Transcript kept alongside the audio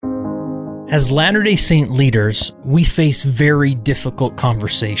As Latter-day Saint leaders, we face very difficult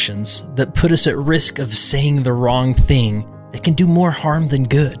conversations that put us at risk of saying the wrong thing that can do more harm than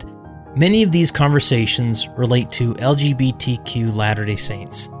good. Many of these conversations relate to LGBTQ Latter-day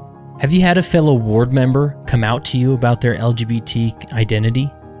Saints. Have you had a fellow ward member come out to you about their LGBT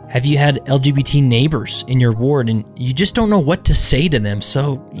identity? Have you had LGBT neighbors in your ward and you just don't know what to say to them,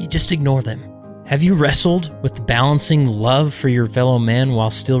 so you just ignore them? Have you wrestled with balancing love for your fellow man while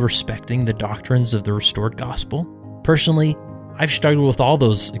still respecting the doctrines of the restored gospel? Personally, I've struggled with all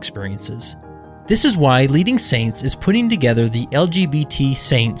those experiences. This is why Leading Saints is putting together the LGBT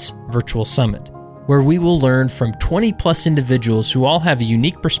Saints Virtual Summit, where we will learn from 20 plus individuals who all have a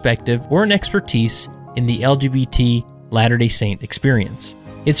unique perspective or an expertise in the LGBT Latter-day Saint experience.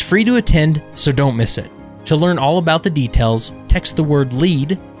 It's free to attend, so don't miss it. To learn all about the details, text the word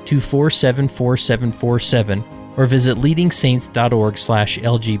LEAD to 474747 or visit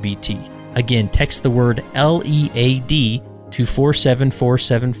leadingsaints.org/LGBT. Again, text the word LEAD to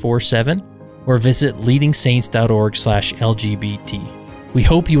 474747 or visit leadingsaints.org/LGBT. We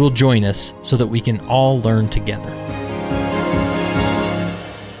hope you will join us so that we can all learn together.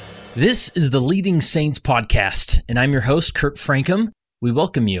 This is the Leading Saints podcast, and I'm your host, Kurt Frankham. We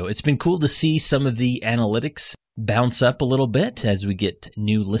welcome you. It's been cool to see some of the analytics bounce up a little bit as we get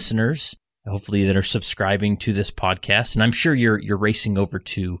new listeners, hopefully that are subscribing to this podcast. And I'm sure you're racing over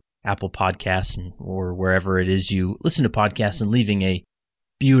to Apple Podcasts or wherever it is you listen to podcasts and leaving a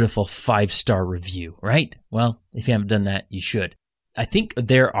beautiful 5-star review, right? Well, if you haven't done that, you should. I think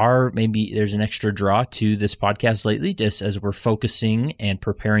there's an extra draw to this podcast lately, just as we're focusing and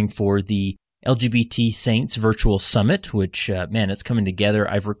preparing for the LGBT Saints Virtual Summit, which, it's coming together.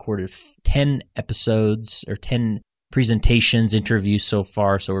 I've recorded 10 episodes or 10 presentations, interviews so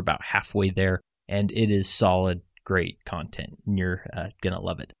far, so we're about halfway there, and it is solid, great content, and you're going to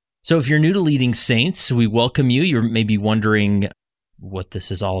love it. So if you're new to Leading Saints, we welcome you. You're maybe wondering what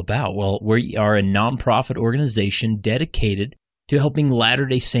this is all about. Well, we are a nonprofit organization dedicated to helping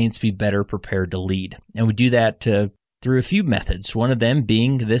Latter-day Saints be better prepared to lead, and we do that through a few methods, one of them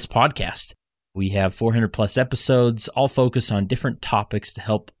being this podcast. We have 400 plus episodes, all focused on different topics to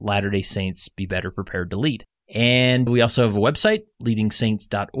help Latter-day Saints be better prepared to lead. And we also have a website,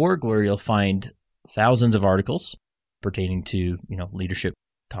 leadingsaints.org, where you'll find thousands of articles pertaining to, leadership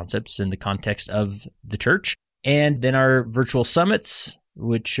concepts in the context of the church. And then our virtual summits,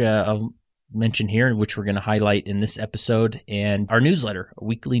 which I'll mention here, and which we're going to highlight in this episode, and our newsletter, a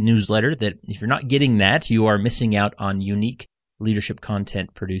weekly newsletter that if you're not getting that, you are missing out on unique leadership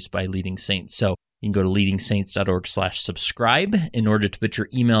content produced by Leading Saints. So you can go to leadingsaints.org/subscribe in order to put your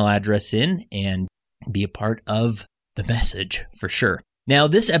email address in and be a part of the message for sure. Now,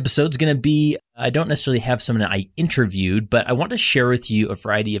 this episode is going to be, I don't necessarily have someone I interviewed, but I want to share with you a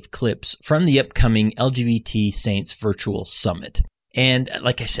variety of clips from the upcoming LGBT Saints Virtual Summit. And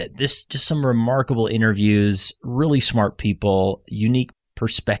like I said, this just some remarkable interviews, really smart people, unique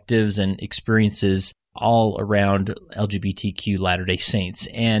perspectives and experiences all around LGBTQ Latter-day Saints.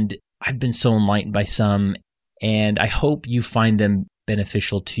 And I've been so enlightened by some, and I hope you find them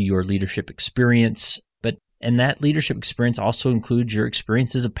beneficial to your leadership experience. And that leadership experience also includes your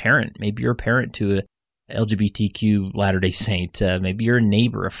experience as a parent. Maybe you're a parent to a LGBTQ Latter-day Saint. Maybe you're a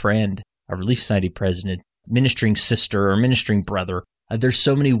neighbor, a friend, a Relief Society president, ministering sister, or ministering brother. There's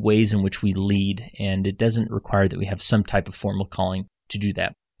so many ways in which we lead, and it doesn't require that we have some type of formal calling to do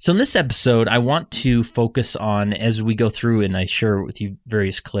that. So in this episode, I want to focus on, as we go through and I share with you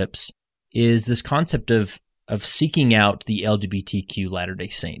various clips, is this concept of seeking out the LGBTQ Latter-day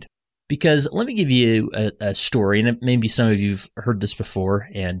Saint. Because let me give you a story, and maybe some of you've heard this before,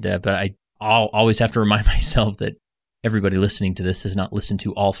 but I'll always have to remind myself that everybody listening to this has not listened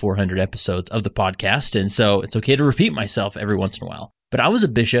to all 400 episodes of the podcast, and so it's okay to repeat myself every once in a while. But I was a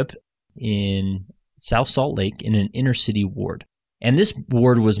bishop in South Salt Lake in an inner city ward. And this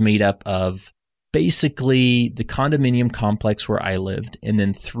ward was made up of basically the condominium complex where I lived and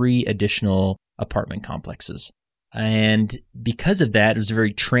then 3 additional apartment complexes. And because of that, it was a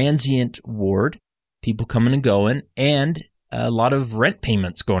very transient ward, people coming and going, and a lot of rent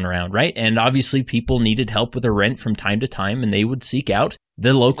payments going around, right? And obviously people needed help with their rent from time to time, and they would seek out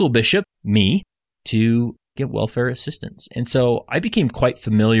the local bishop, me, to get welfare assistance. And so I became quite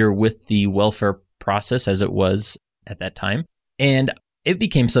familiar with the welfare process as it was at that time. And it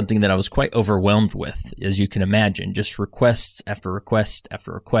became something that I was quite overwhelmed with, as you can imagine, just requests after request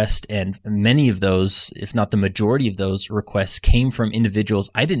after request. And many of those, if not the majority of those requests, came from individuals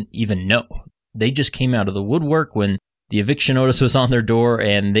I didn't even know. They just came out of the woodwork when the eviction notice was on their door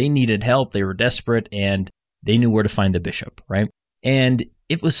and they needed help. They were desperate and they knew where to find the bishop, right? And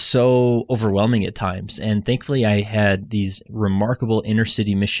it was so overwhelming at times. And thankfully, I had these remarkable inner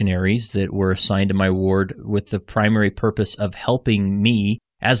city missionaries that were assigned to my ward with the primary purpose of helping me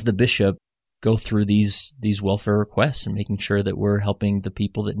as the bishop go through these welfare requests and making sure that we're helping the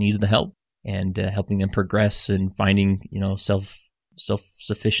people that need the help and helping them progress and finding,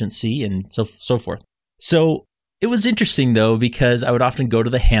 self-sufficiency and so forth. So it was interesting, though, because I would often go to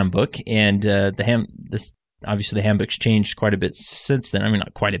the handbook, and obviously the handbook's changed quite a bit since then. I mean,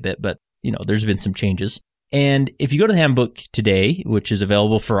 not quite a bit, but there's been some changes. And if you go to the handbook today, which is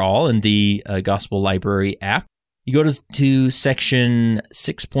available for all in the Gospel Library app, you go to section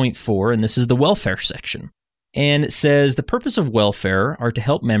 6.4, and this is the welfare section. And it says, the purpose of welfare are to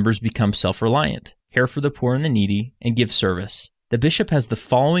help members become self-reliant, care for the poor and the needy, and give service. The bishop has the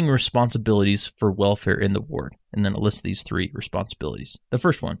following responsibilities for welfare in the ward. And then it lists these 3 responsibilities. The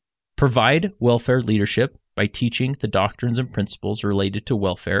first one, provide welfare leadership by teaching the doctrines and principles related to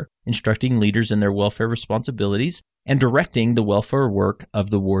welfare, instructing leaders in their welfare responsibilities, and directing the welfare work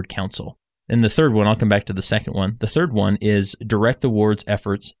of the ward council. And the third one, I'll come back to the second one. The third one is direct the ward's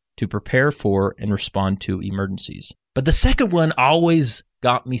efforts to prepare for and respond to emergencies. But the second one always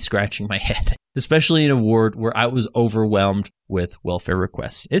got me scratching my head, especially in a ward where I was overwhelmed with welfare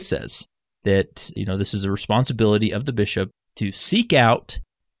requests. It says that, this is a responsibility of the bishop to seek out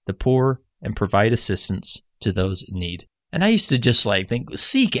the poor and provide assistance to those in need. And I used to just think,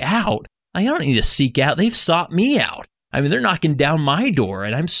 seek out? I don't need to seek out. They've sought me out. I mean, they're knocking down my door,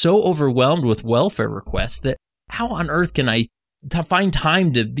 and I'm so overwhelmed with welfare requests that how on earth can I find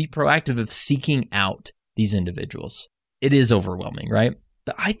time to be proactive of seeking out these individuals? It is overwhelming, right?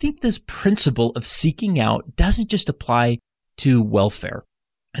 But I think this principle of seeking out doesn't just apply to welfare,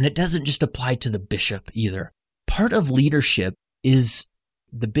 and it doesn't just apply to the bishop either. Part of leadership is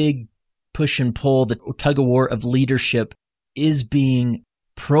the big push and pull, the tug of war of leadership is being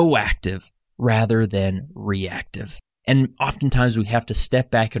proactive rather than reactive. And oftentimes we have to step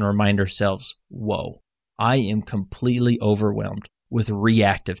back and remind ourselves, whoa, I am completely overwhelmed with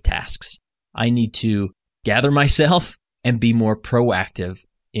reactive tasks. I need to gather myself and be more proactive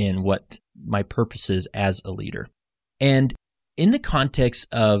in what my purpose is as a leader. And in the context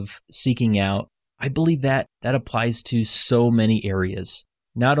of seeking out, I believe that applies to so many areas,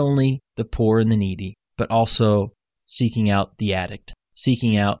 not only the poor and the needy, but also seeking out the addict,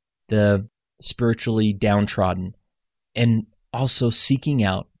 seeking out the spiritually downtrodden, and also seeking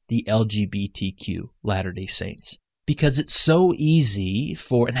out the LGBTQ Latter-day Saints. Because it's so easy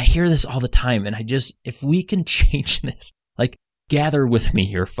and I hear this all the time, and if we can change this, gather with me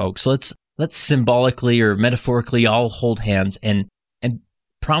here, folks. Let's symbolically or metaphorically all hold hands and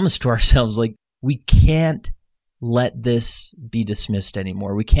promise to ourselves, we can't let this be dismissed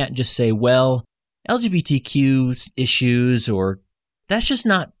anymore. We can't just say, well, LGBTQ issues, or that's just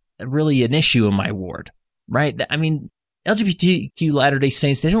not really an issue in my ward, right? I mean, LGBTQ Latter-day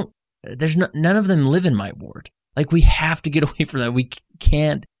Saints, none of them live in my ward. We have to get away from that. We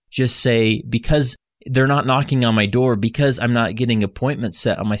can't just say, because they're not knocking on my door, because I'm not getting appointments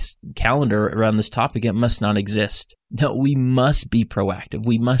set on my calendar around this topic, it must not exist. No, we must be proactive.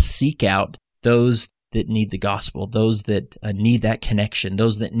 We must seek out those that need the gospel, those that need that connection,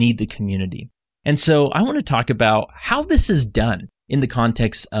 those that need the community. And so I want to talk about how this is done in the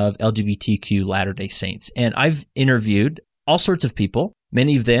context of LGBTQ Latter-day Saints. And I've interviewed all sorts of people,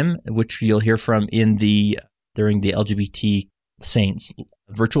 many of them, which you'll hear from during the LGBT Saints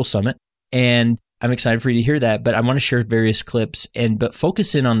Virtual Summit. And I'm excited for you to hear that, but I want to share various clips but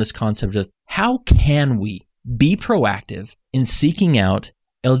focus in on this concept of how can we be proactive in seeking out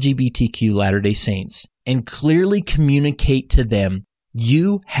LGBTQ Latter-day Saints and clearly communicate to them,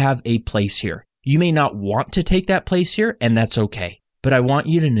 you have a place here. You may not want to take that place here, and that's okay. But I want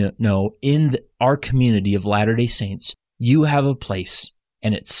you to know in our community of Latter-day Saints, you have a place,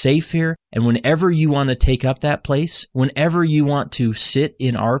 and it's safe here. And whenever you want to take up that place, whenever you want to sit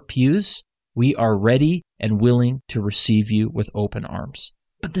in our pews, we are ready and willing to receive you with open arms.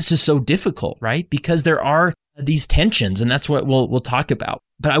 But this is so difficult, right? Because there are these tensions, and that's what we'll talk about.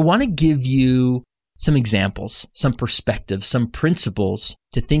 But I want to give you some examples, some perspectives, some principles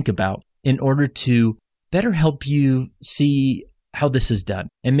to think about in order to better help you see how this is done.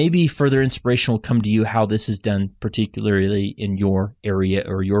 And maybe further inspiration will come to you how this is done, particularly in your area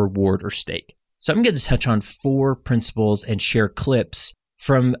or your ward or stake. So I'm going to touch on 4 principles and share clips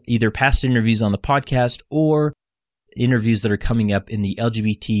from either past interviews on the podcast or interviews that are coming up in the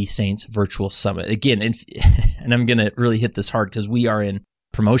LGBT Saints Virtual Summit. Again, and I'm going to really hit this hard because we are in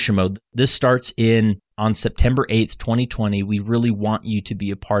promotion mode. This starts on September 8th, 2020. We really want you to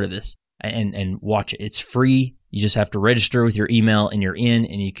be a part of this and watch it. It's free. You just have to register with your email and you're in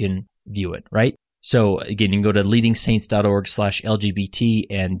and you can view it, right? So again, you can go to leadingsaints.org/LGBT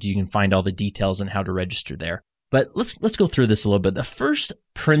and you can find all the details on how to register there. But let's go through this a little bit. The first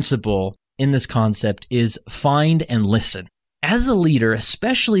principle in this concept is find and listen. As a leader,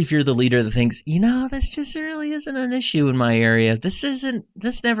 especially if you're the leader that thinks, this just really isn't an issue in my area.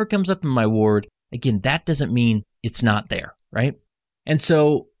 This never comes up in my ward. Again, that doesn't mean it's not there, right? And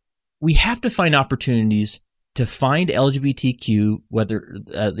so we have to find opportunities to find LGBTQ, whether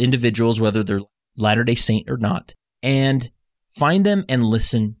individuals, whether they're Latter-day Saint or not, and find them and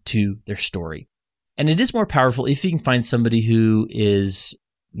listen to their story. And it is more powerful if you can find somebody who is,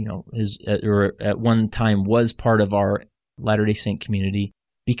 or at one time was part of our Latter-day Saint community,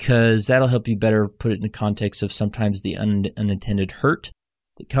 because that'll help you better put it in the context of sometimes the unintended hurt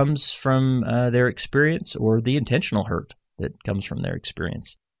that comes from their experience, or the intentional hurt that comes from their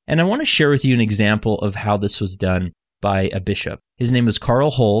experience. And I want to share with you an example of how this was done by a bishop. His name was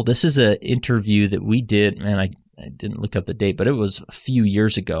Carl Hull. This is an interview that we did, I didn't look up the date, but it was a few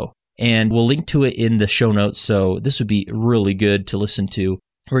years ago. And we'll link to it in the show notes, so this would be really good to listen to.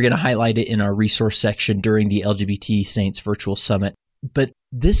 We're going to highlight it in our resource section during the LGBT Saints Virtual Summit. But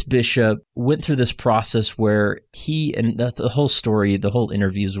this bishop went through this process where he, and the whole story, the whole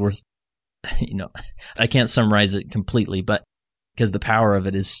interview is worth, I can't summarize it completely, but because the power of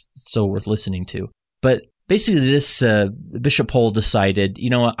it is so worth listening to. But basically, this Bishop Hull decided,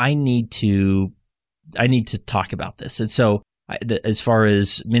 I need to talk about this. And so, as far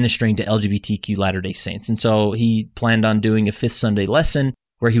as ministering to LGBTQ Latter-day Saints, and so he planned on doing a Fifth Sunday lesson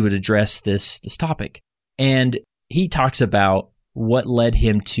where he would address this topic. And he talks about what led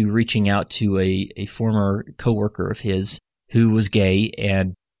him to reaching out to a former coworker of his who was gay,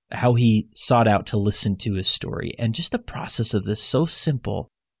 and how he sought out to listen to his story. And just the process of this, so simple,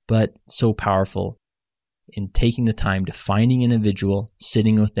 but so powerful, in taking the time to finding an individual,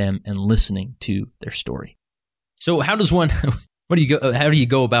 sitting with them, and listening to their story. So how do you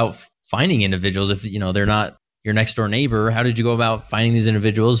go about finding individuals if, they're not your next door neighbor? How did you go about finding these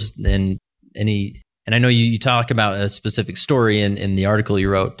individuals? And I know you talk about a specific story in the article you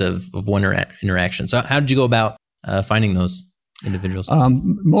wrote of one interaction. So how did you go about finding those individuals?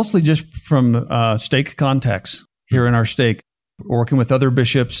 Mostly just from stake contacts here in our stake, working with other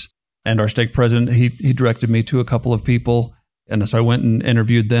bishops and our stake president. He directed me to a couple of people, and so I went and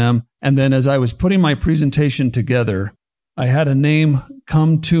interviewed them. And then as I was putting my presentation together, I had a name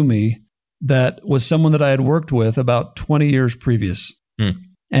come to me that was someone that I had worked with about 20 years previous.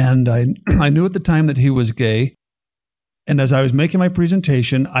 And I knew at the time that he was gay. And as I was making my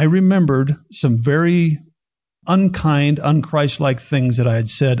presentation, I remembered some very unkind, unchristlike things that I had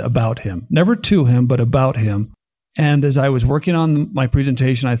said about him. Never to him, but about him. And as I was working on my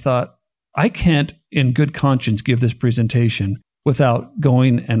presentation, I thought, I can't in good conscience give this presentation without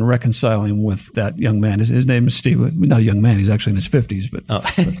going and reconciling with that young man. His name is Steve. Not a young man. He's actually in his 50s,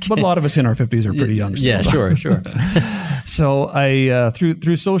 but a lot of us in our 50s are pretty young still. Yeah, sure. So I,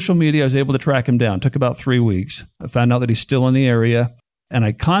 through social media, I was able to track him down. It took about 3 weeks. I found out that he's still in the area, and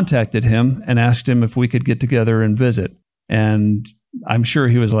I contacted him and asked him if we could get together and visit. And I'm sure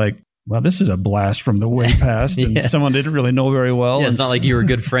he was like, well, this is a blast from the way past, and someone didn't really know very well. Yeah, it's not like you were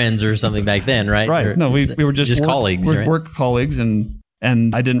good friends or something back then, right? Right. No, we were just colleagues, right? Work colleagues, and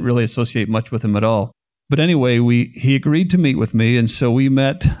I didn't really associate much with him at all. But anyway, he agreed to meet with me, and so we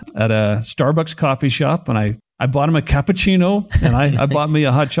met at a Starbucks coffee shop, and I bought him a cappuccino, and I bought me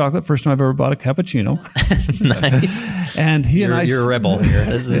a hot chocolate. First time I've ever bought a cappuccino. Nice. And you're a rebel here.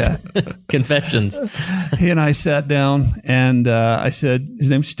 This is confessions. He and I sat down, and I said, his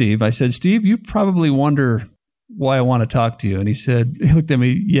name's Steve. I said, Steve, you probably wonder why I want to talk to you. And he looked at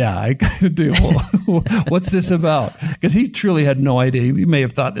me, yeah, I kind of do. What's this about? Because he truly had no idea. He may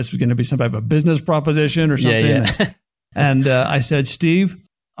have thought this was going to be some type of business proposition or something. Yeah. And I said, Steve,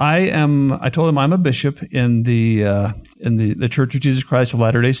 I told him I'm a bishop in the Church of Jesus Christ of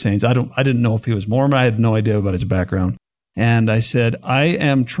Latter-day Saints. I didn't know if he was Mormon. I had no idea about his background. And I said, I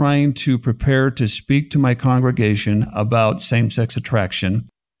am trying to prepare to speak to my congregation about same-sex attraction.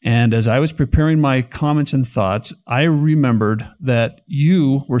 And as I was preparing my comments and thoughts, I remembered that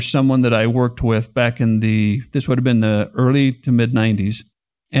you were someone that I worked with back in this would have been the early to mid-90s.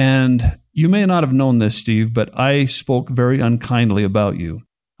 And you may not have known this, Steve, but I spoke very unkindly about you.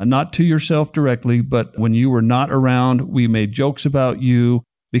 Not to yourself directly, but when you were not around, we made jokes about you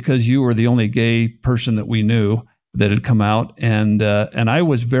because you were the only gay person that we knew that had come out. And I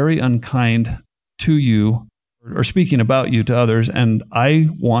was very unkind to you, or speaking about you to others, and I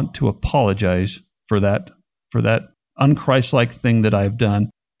want to apologize for that unchristlike thing that I've done,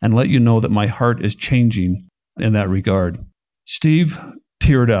 and let you know that my heart is changing in that regard. Steve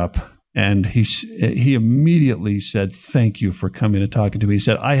teared up, and he immediately said, "Thank you for coming and talking to me." He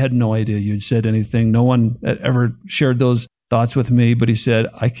said, "I had no idea you'd said anything. No one had ever shared those thoughts with me." But he said,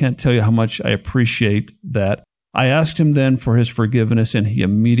 "I can't tell you how much I appreciate that." I asked him then for his forgiveness, and he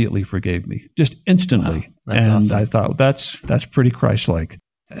immediately forgave me, just instantly. Wow, that's awesome. I thought, that's pretty Christ-like.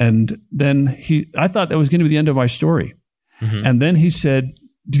 And then I thought that was going to be the end of my story. Mm-hmm. And then he said,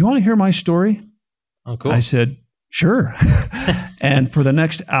 "Do you want to hear my story?" Oh, cool. I said, "Sure." And for the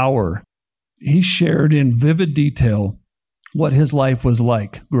next hour, he shared in vivid detail what his life was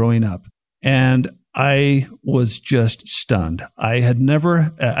like growing up. And I was just stunned. I had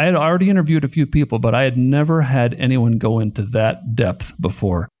already interviewed a few people, but I had never had anyone go into that depth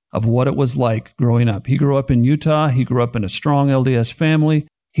before of what it was like growing up. He grew up in Utah. He grew up in a strong LDS family.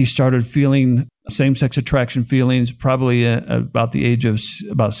 He started feeling same-sex attraction feelings probably about the age of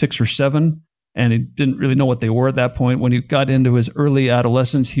about 6 or 7. And he didn't really know what they were at that point. When he got into his early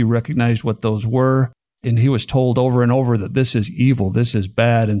adolescence, he recognized what those were. And he was told over and over that this is evil, this is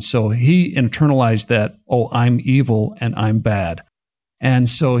bad. And so he internalized that, oh, I'm evil and I'm bad. And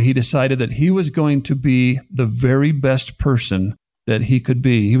so he decided that he was going to be the very best person that he could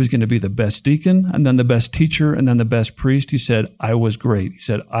be. He was going to be the best deacon, and then the best teacher, and then the best priest. He said, I was great. He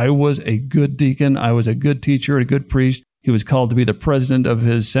said, I was a good deacon, I was a good teacher, a good priest. He was called to be the president of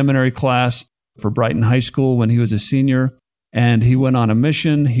his seminary class for Brighton High School when he was a senior. And he went on a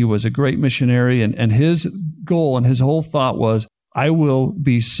mission. He was a great missionary. And his goal and his whole thought was, I will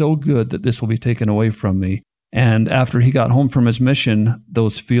be so good that this will be taken away from me. And after he got home from his mission,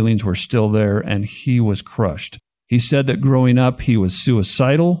 those feelings were still there, and he was crushed. He said that growing up, he was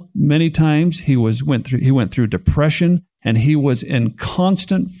suicidal many times. He went through depression, and he was in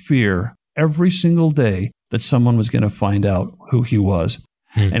constant fear every single day that someone was going to find out who he was.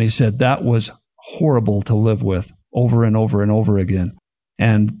 And he said that was horrible to live with over and over and over again.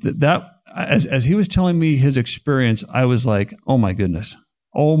 And that, as he was telling me his experience, I was like, oh my goodness,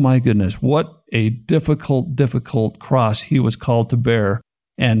 what a difficult cross he was called to bear.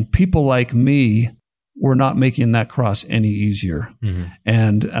 And people like me were not making that cross any easier. Mm-hmm.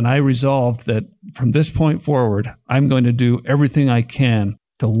 And I resolved that from this point forward, I'm going to do everything I can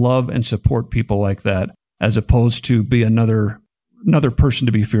to love and support people like that, as opposed to be another person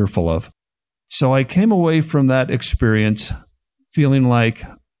to be fearful of. So I came away from that experience feeling like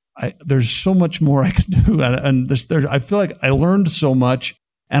there's so much more I can do. And I feel like I learned so much,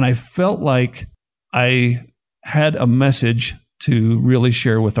 and I felt like I had a message to really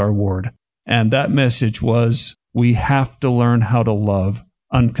share with our ward. And that message was, we have to learn how to love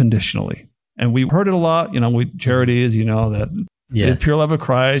unconditionally. And we heard it a lot, charity is, the pure love of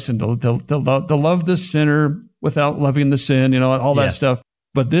Christ, and to love the sinner without loving the sin, all that stuff.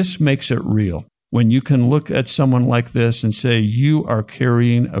 But this makes it real. When you can look at someone like this and say, you are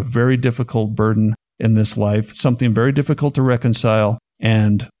carrying a very difficult burden in this life, something very difficult to reconcile,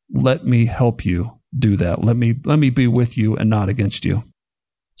 and let me help you do that. Let me be with you and not against you.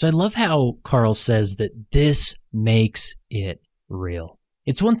 So I love how Carl says that this makes it real.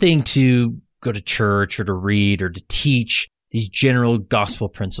 It's one thing to go to church or to read or to teach these general gospel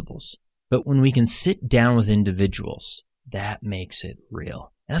principles, but when we can sit down with individuals, that makes it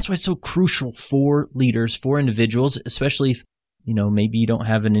real. And that's why it's so crucial for leaders, for individuals, especially if, maybe you don't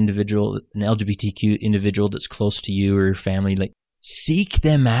have an LGBTQ individual that's close to you or your family. Like, seek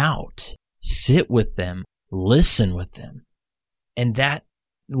them out, sit with them, listen with them, and that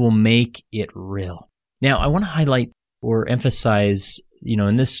will make it real. Now, I want to highlight or emphasize,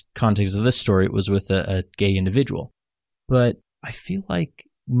 in this context of this story, it was with a gay individual, but I feel like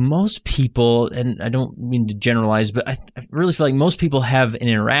most people, and I don't mean to generalize, but I really feel like most people have an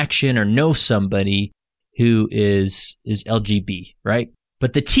interaction or know somebody who is LGB, right?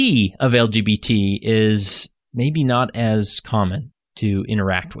 But the T of LGBT is maybe not as common to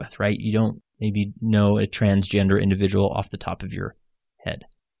interact with, right? You don't maybe know a transgender individual off the top of your head.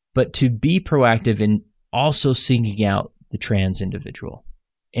 But to be proactive in also seeking out the trans individual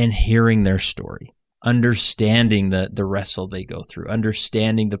and hearing their story, understanding the wrestle they go through,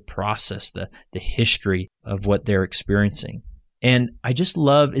 understanding the process, the history of what they're experiencing. And I just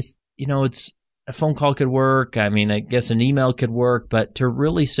love, it's a phone call could work. I mean, I guess an email could work, but to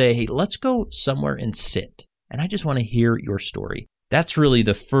really say, hey, let's go somewhere and sit. And I just want to hear your story. That's really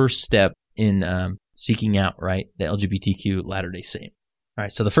the first step in seeking out, right, the LGBTQ Latter-day Saint. All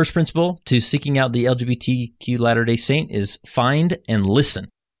right, so the first principle to seeking out the LGBTQ Latter-day Saint is find and listen.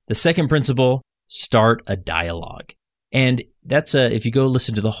 The second principle, start a dialogue. And that's if you go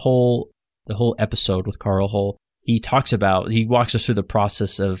listen to the whole episode with Carl Hull, he walks us through the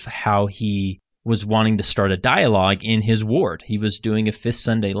process of how he was wanting to start a dialogue in his ward. He was doing a Fifth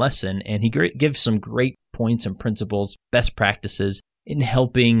Sunday lesson, and he gives some great points and principles, best practices in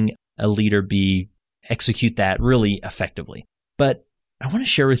helping a leader execute that really effectively. But I want to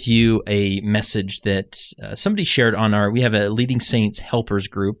share with you a message that somebody shared on we have a Leading Saints Helpers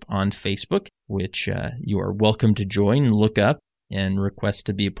group on Facebook, which you are welcome to join and look up and request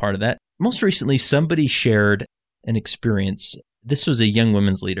to be a part of that. Most recently, somebody shared an experience. This was a young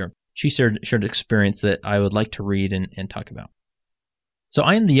women's leader. She shared an experience that I would like to read and talk about. So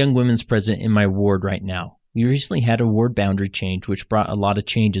I am the young women's president in my ward right now. We recently had a ward boundary change, which brought a lot of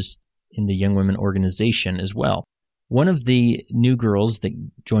changes in the young women organization as well. One of the new girls that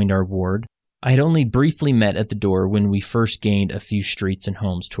joined our ward, I had only briefly met at the door when we first gained a few streets and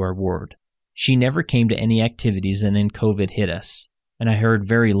homes to our ward. She never came to any activities, and then COVID hit us, and I heard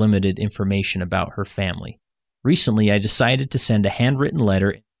very limited information about her family. Recently, I decided to send a handwritten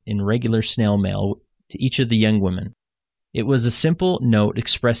letter in regular snail mail to each of the young women. It was a simple note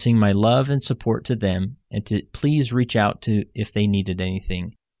expressing my love and support to them and to please reach out to if they needed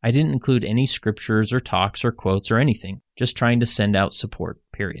anything. I didn't include any scriptures or talks or quotes or anything, just trying to send out support,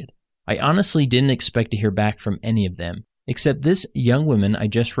 period. I honestly didn't expect to hear back from any of them, except this young woman I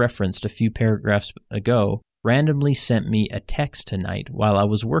just referenced a few paragraphs ago randomly sent me a text tonight while I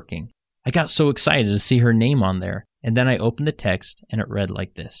was working. I got so excited to see her name on there, and then I opened the text and it read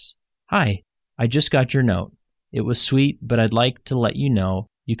like this. Hi, I just got your note. It was sweet, but I'd like to let you know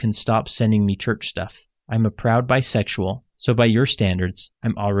you can stop sending me church stuff. I'm a proud bisexual, so by your standards,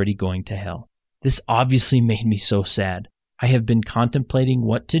 I'm already going to hell. This obviously made me so sad. I have been contemplating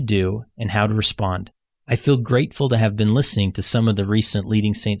what to do and how to respond. I feel grateful to have been listening to some of the recent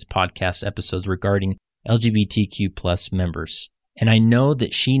Leading Saints podcast episodes regarding LGBTQ+ members, and I know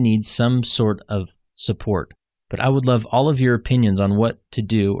that she needs some sort of support, but I would love all of your opinions on what to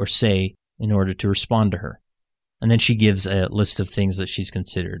do or say in order to respond to her. And then she gives a list of things that she's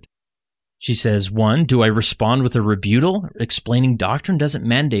considered. She says, 1, do I respond with a rebuttal? Explaining doctrine doesn't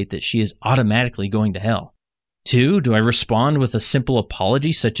mandate that she is automatically going to hell. 2, do I respond with a simple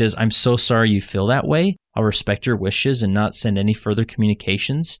apology such as, I'm so sorry you feel that way. I'll respect your wishes and not send any further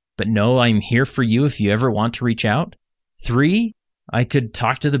communications, but know I'm here for you if you ever want to reach out. 3, I could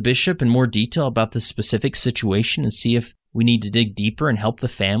talk to the bishop in more detail about the specific situation and see if we need to dig deeper and help the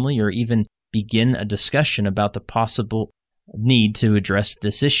family or even begin a discussion about the possible need to address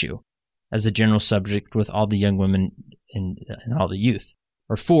this issue as a general subject with all the young women and all the youth.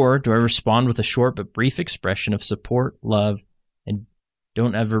 Or 4, do I respond with a short but brief expression of support, love, and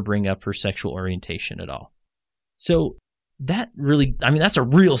don't ever bring up her sexual orientation at all? So that really, that's a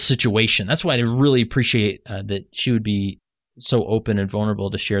real situation. That's why I really appreciate that she would be so open and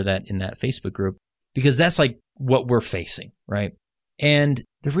vulnerable to share that in that Facebook group, because that's like what we're facing, right? And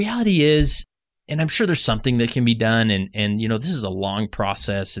the reality is, and I'm sure there's something that can be done, and this is a long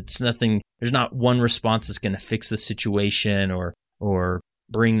process. It's nothing, there's not one response that's going to fix the situation or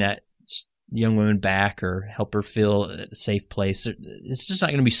bring that young woman back or help her feel a safe place. It's just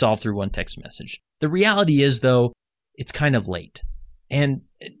not going to be solved through one text message. The reality is, though, it's kind of late. And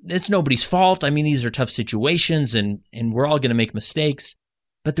it's nobody's fault. These are tough situations, and we're all going to make mistakes.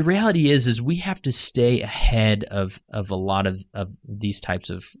 But the reality is we have to stay ahead of a lot of these types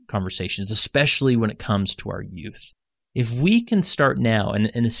of conversations, especially when it comes to our youth. If we can start now, and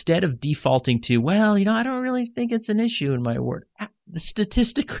instead of defaulting to, I don't really think it's an issue in my ward,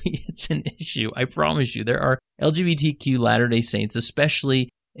 statistically, it's an issue. I promise you, there are LGBTQ Latter-day Saints, especially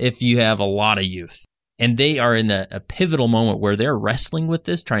if you have a lot of youth. And they are in a pivotal moment where they're wrestling with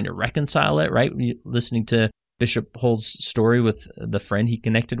this, trying to reconcile it, right? Listening to Bishop Hull's story with the friend he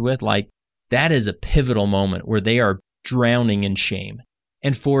connected with, that is a pivotal moment where they are drowning in shame.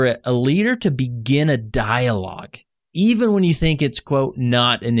 And for a leader to begin a dialogue, even when you think it's, quote,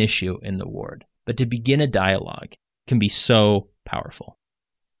 not an issue in the ward, but to begin a dialogue can be so powerful.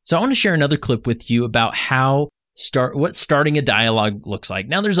 So I want to share another clip with you about what starting a dialogue looks like.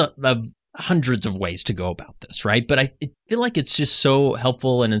 Now, there's hundreds of ways to go about this, right? But I feel like it's just so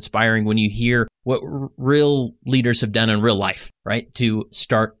helpful and inspiring when you hear what real leaders have done in real life, right, to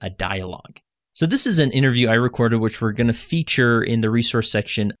start a dialogue. So this is an interview I recorded, which we're going to feature in the resource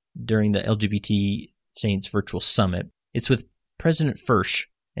section during the LGBT Saints Virtual Summit. It's with President Furch.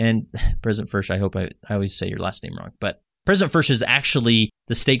 And President Furch, I hope I always say your last name wrong, but President Furch is actually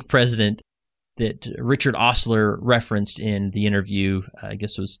the stake president that Richard Ostler referenced in the interview, I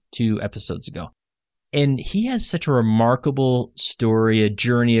guess it was 2 episodes ago. And he has such a remarkable story, a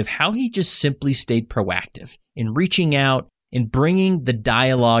journey of how he just simply stayed proactive in reaching out and bringing the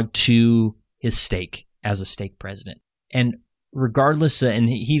dialogue to his stake as a stake president. And regardless, and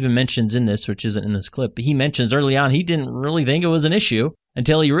he even mentions in this, which isn't in this clip, but he mentions early on he didn't really think it was an issue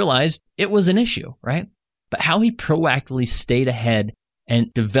until he realized it was an issue, right? But how he proactively stayed ahead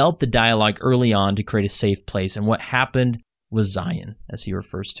and developed the dialogue early on to create a safe place. And what happened was Zion, as he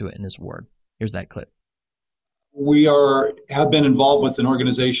refers to it in his word. Here's that clip. We have been involved with an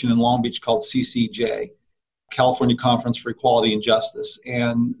organization in Long Beach called CCJ, California Conference for Equality and Justice.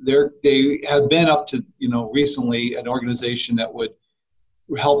 And they have been up to, recently an organization that would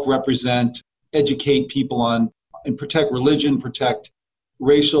help represent, educate people on, and protect religion, protect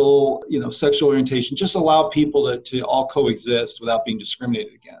racial, sexual orientation, just allow people to all coexist without being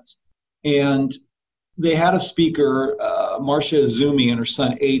discriminated against. And they had a speaker, Marcia Azumi, and her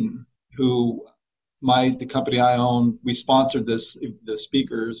son Aiden, who the company I own, we sponsored the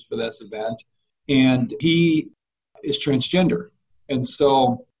speakers for this event, and he is transgender. And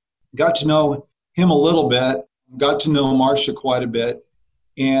so got to know him a little bit, got to know Marcia quite a bit.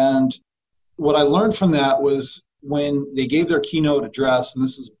 And what I learned from that was when they gave their keynote address, and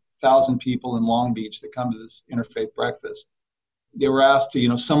this is 1,000 people in Long Beach that come to this interfaith breakfast, they were asked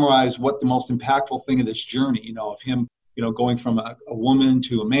to, summarize what the most impactful thing of this journey, of him, going from a woman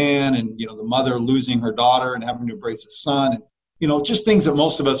to a man, and, the mother losing her daughter and having to embrace a son, and, just things that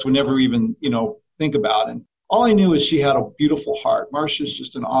most of us would never even, think about. And all I knew is she had a beautiful heart. Marcia's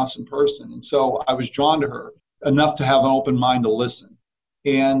just an awesome person. And so I was drawn to her enough to have an open mind to listen.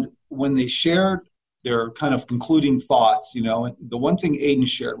 And when they shared their kind of concluding thoughts, the one thing Aiden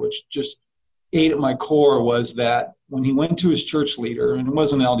shared, which just ate at my core, was that when he went to his church leader, and it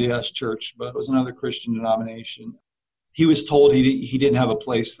wasn't LDS church, but it was another Christian denomination, he was told he didn't have a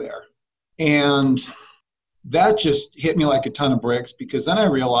place there. And that just hit me like a ton of bricks, because then I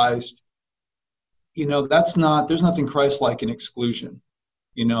realized, there's nothing Christ-like in exclusion,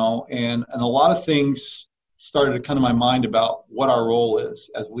 and a lot of things started to come to my mind about what our role is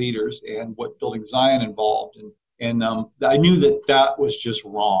as leaders and what Building Zion involved. And I knew that was just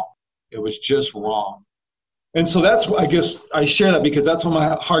wrong. It was just wrong. And so I guess I share that because that's when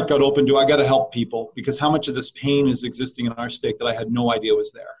my heart got open to, I got to help people, because how much of this pain is existing in our state that I had no idea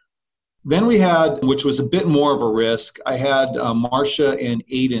was there. Then we had, which was a bit more of a risk, I had Marcia and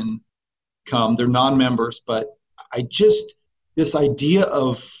Aiden come. They're non-members, but this idea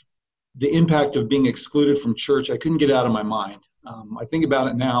of the impact of being excluded from church, I couldn't get out of my mind. I think about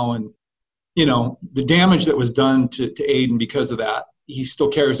it now, and, the damage that was done to Aiden because of that, he still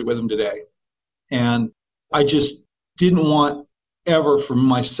carries it with him today. And I just didn't want ever for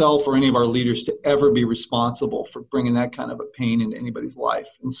myself or any of our leaders to ever be responsible for bringing that kind of a pain into anybody's life.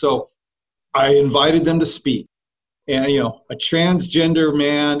 And so I invited them to speak. And, a transgender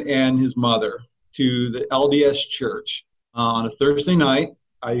man and his mother to the LDS church on a Thursday night.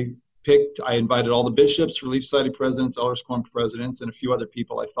 I invited all the bishops, Relief Society presidents, Elders Quorum presidents, and a few other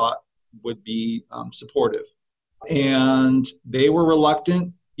people I thought would be supportive. And they were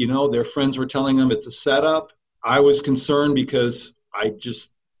reluctant. Their friends were telling them it's a setup. I was concerned because I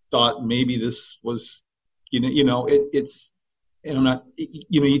just thought maybe this was, it's, and I'm not,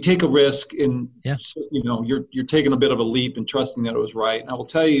 you take a risk, and, you're taking a bit of a leap and trusting that it was right. And I will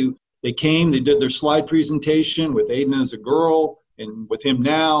tell you, they came, they did their slide presentation with Aiden as a girl, and with him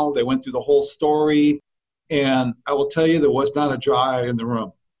now, they went through the whole story. And I will tell you, there was not a dry eye in the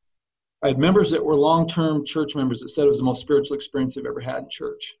room. I had members that were long-term church members that said it was the most spiritual experience they've ever had in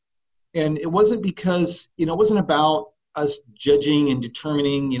church. And it wasn't because, it wasn't about us judging and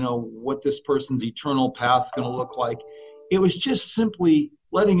determining, what this person's eternal path is going to look like. It was just simply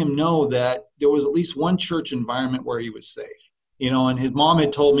letting him know that there was at least one church environment where he was safe. And his mom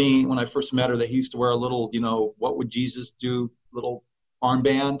had told me when I first met her that he used to wear a little, what would Jesus do, little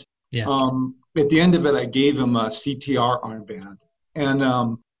armband. Yeah. At the end of it, I gave him a CTR armband. And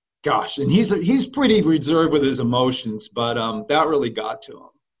and he's pretty reserved with his emotions, but that really got to him.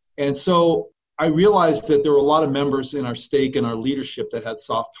 And so I realized that there were a lot of members in our stake and our leadership that had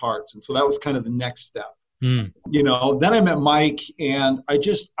soft hearts. And so that was kind of the next step. Then I met Mike, and I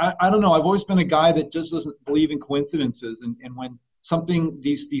don't know, I've always been a guy that just doesn't believe in coincidences. And when something,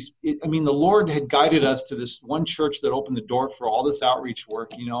 the Lord had guided us to this one church that opened the door for all this outreach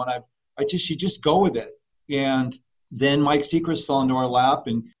work, and you just go with it. And then Mike Sechrist fell into our lap,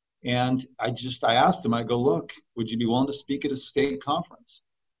 and I asked him, I go, look, would you be willing to speak at a state conference?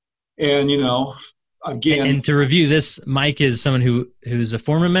 And, again. And to review this, Mike is someone who's a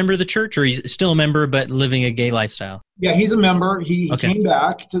former member of the church, or he's still a member but living a gay lifestyle? Yeah, he's a member. He came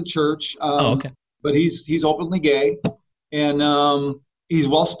back to the church. But he's openly gay, and he's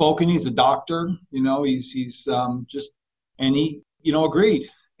well-spoken. He's a doctor, he's and he, agreed.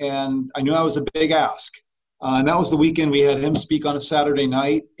 And I knew I was a big ask. And that was the weekend we had him speak on a Saturday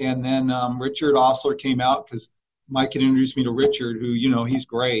night. And then Richard Osler came out because Mike had introduced me to Richard, who, he's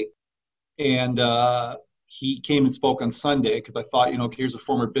great. And he came and spoke on Sunday because I thought, okay, here's a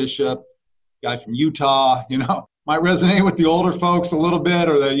former bishop, guy from Utah, might resonate with the older folks a little bit,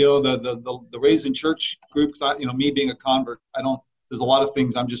 or the raised in church group. Because me being a convert, there's a lot of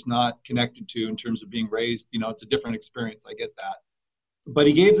things I'm just not connected to in terms of being raised. It's a different experience. I get that. But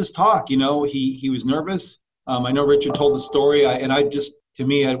he gave this talk, he was nervous. I know Richard told the story, to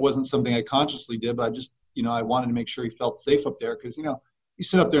me, it wasn't something I consciously did, but I wanted to make sure he felt safe up there because, you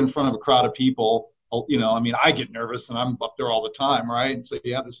sit up there in front of a crowd of people, I get nervous and I'm up there all the time, right? And so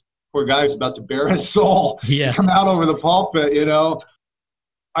you have this poor guy who's about to bare his soul, come out over the pulpit,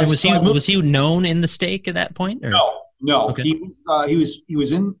 And was he known in the stake at that point? Or? No. Okay. He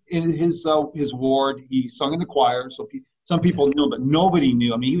was in his ward. He sung in the choir, so some people knew him, but nobody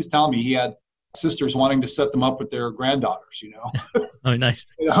knew. He was telling me he had sisters wanting to set them up with their granddaughters, Oh, nice.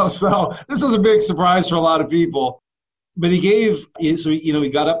 So this was a big surprise for a lot of people. But he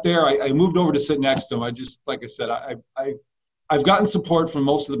got up there. I moved over to sit next to him. Like I said, I've gotten support from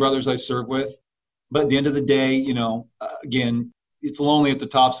most of the brothers I serve with. But at the end of the day, again, it's lonely at the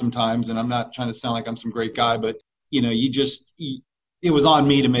top sometimes. And I'm not trying to sound like I'm some great guy, but, it was on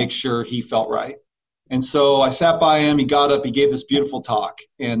me to make sure he felt right. And so I sat by him. He got up. He gave this beautiful talk.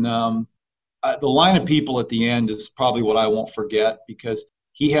 And the line of people at the end is probably what I won't forget, because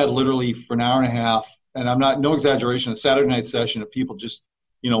he had literally for an hour and a half, and no exaggeration, a Saturday night session of people just,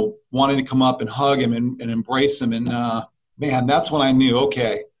 wanting to come up and hug him and embrace him. And man, that's when I knew,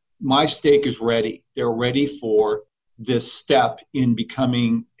 okay, my stake is ready. They're ready for this step in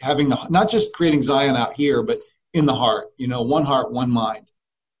not just creating Zion out here, but in the heart, one heart, one mind.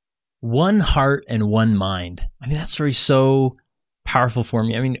 One heart and one mind. That story's so powerful for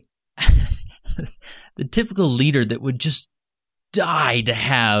me. The typical leader that would just die to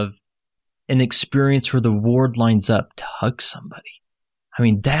have an experience where the ward lines up to hug somebody.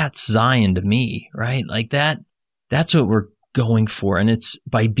 That's Zion to me, right? Like that's what we're going for. And it's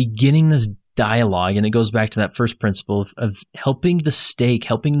by beginning this dialogue, and it goes back to that first principle of helping the stake,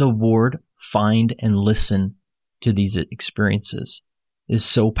 helping the ward find and listen to these experiences is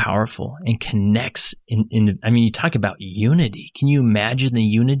so powerful and connects you talk about unity. Can you imagine the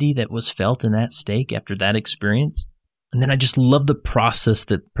unity that was felt in that stake after that experience? And then I just love the process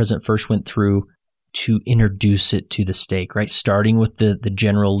that President First went through to introduce it to the stake, right? Starting with the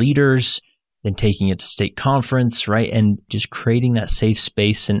general leaders, then taking it to stake conference, right? And just creating that safe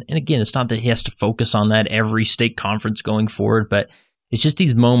space. And again, it's not that he has to focus on that every stake conference going forward, but it's just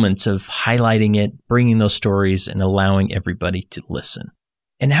these moments of highlighting it, bringing those stories, and allowing everybody to listen.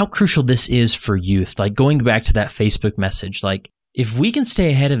 And how crucial this is for youth, like going back to that Facebook message, like if we can stay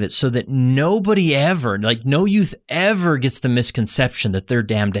ahead of it so that nobody ever, like no youth ever gets the misconception that they're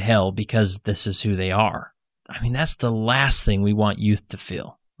damned to hell because this is who they are. That's the last thing we want youth to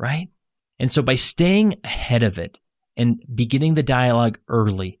feel, right? And so by staying ahead of it and beginning the dialogue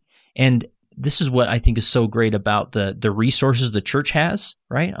early, and this is what I think is so great about the resources the church has,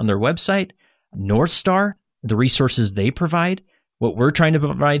 right, on their website, North Star, the resources they provide, what we're trying to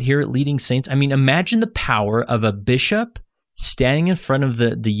provide here at Leading Saints. Imagine the power of a bishop standing in front of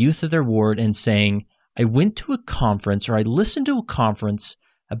the youth of their ward and saying, I went to a conference, or I listened to a conference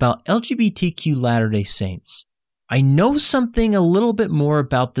about LGBTQ Latter-day Saints. I know something a little bit more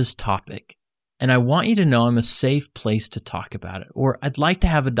about this topic, and I want you to know I'm a safe place to talk about it. Or I'd like to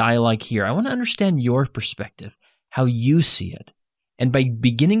have a dialogue here. I want to understand your perspective, how you see it. And by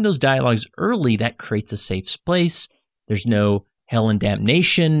beginning those dialogues early, that creates a safe space. There's no hell and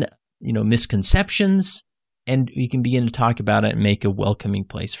damnation, misconceptions, and you can begin to talk about it and make a welcoming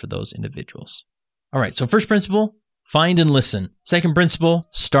place for those individuals. All right, so first principle, find and listen. Second principle,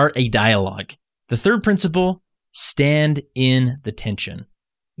 start a dialogue. The third principle, stand in the tension.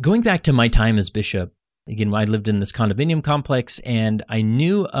 Going back to my time as bishop, again, I lived in this condominium complex, and I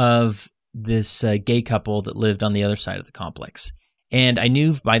knew of this gay couple that lived on the other side of the complex. And I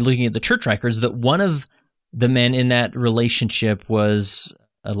knew by looking at the church records that one of the men in that relationship was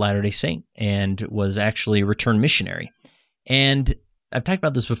a Latter-day Saint and was actually a returned missionary. And I've talked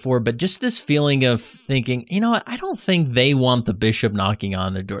about this before, but just this feeling of thinking, I don't think they want the bishop knocking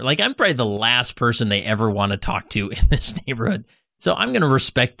on their door. Like, I'm probably the last person they ever want to talk to in this neighborhood. So I'm going to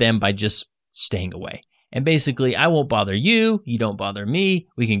respect them by just staying away. And basically, I won't bother you. You don't bother me.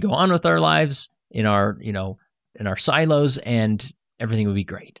 We can go on with our lives in our silos, and everything would be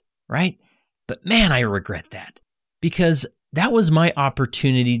great, right? But man, I regret that, because that was my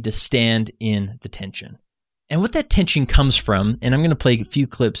opportunity to stand in the tension. And what that tension comes from, and I'm going to play a few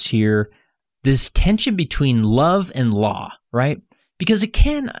clips here this tension between love and law, right? Because it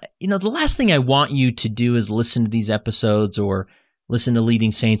can, the last thing I want you to do is listen to these episodes or listen to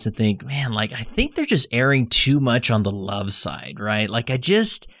Leading Saints and think, man, like, I think they're just erring too much on the love side, right? Like,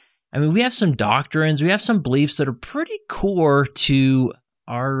 we have some doctrines, we have some beliefs that are pretty core to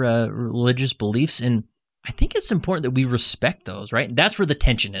our religious beliefs, and I think it's important that we respect those, right? That's where the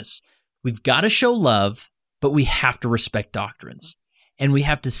tension is. We've got to show love, but we have to respect doctrines. And we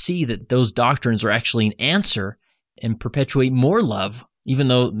have to see that those doctrines are actually an answer and perpetuate more love, even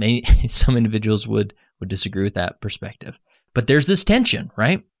though some individuals would disagree with that perspective. But there's this tension,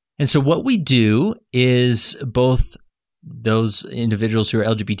 right? And so what we do is both those individuals who are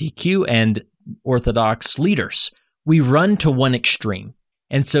LGBTQ and Orthodox leaders, we run to one extreme.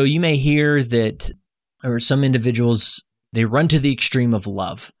 And so you may hear that, or some individuals, they run to the extreme of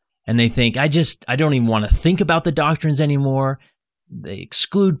love. And they think, I don't even want to think about the doctrines anymore. They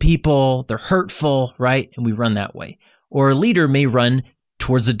exclude people, they're hurtful, right? And we run that way. Or a leader may run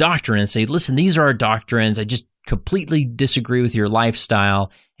towards the doctrine and say, listen, these are our doctrines. I just completely disagree with your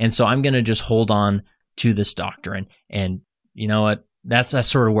lifestyle. And so I'm going to just hold on to this doctrine. And you know what? That's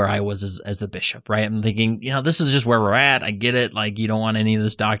sort of where I was as the bishop, right? I'm thinking, this is just where we're at. I get it. Like, you don't want any of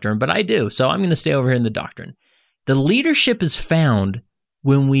this doctrine, but I do. So I'm going to stay over here in the doctrine. The leadership is found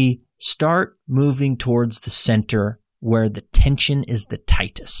when we start moving towards the center where the tension is the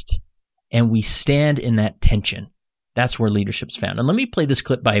tightest, and we stand in that tension. That's where leadership's found. And let me play this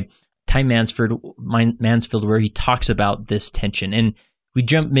clip by Ty Mansfield where he talks about this tension. And we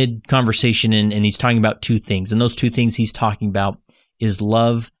jump mid-conversation and he's talking about two things. And those two things he's talking about is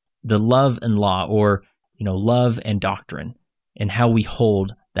love, the love and law, or, love and doctrine, and how we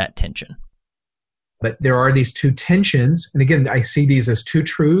hold that tension. But there are these two tensions. And again, I see these as two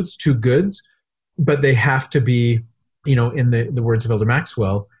truths, two goods, but they have to be, in the words of Elder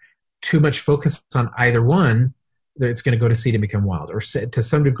Maxwell, too much focus on either one, it's going to go to seed and become wild. Or to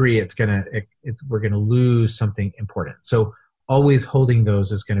some degree, we're going to lose something important. So always holding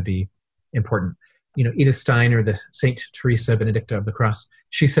those is going to be important. Edith Stein, or the Saint Teresa Benedicta of the Cross,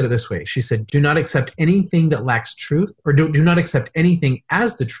 she said it this way. She said, do not accept anything that lacks truth, or do not accept anything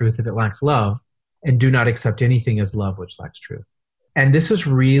as the truth if it lacks love, and do not accept anything as love which lacks truth. And this is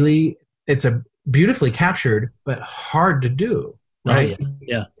really, it's a beautifully captured, but hard to do, right? Oh,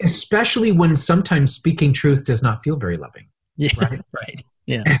 yeah. Especially when sometimes speaking truth does not feel very loving. Yeah, right. Right.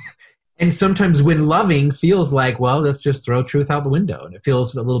 Yeah. And sometimes when loving feels like, well, let's just throw truth out the window. And it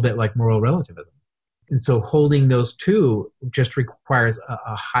feels a little bit like moral relativism. And so holding those two just requires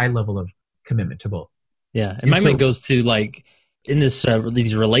a high level of commitment to both. Yeah. And my mind goes to, like, in this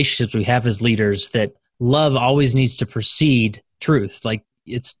these relationships we have as leaders, that love always needs to precede truth. Like,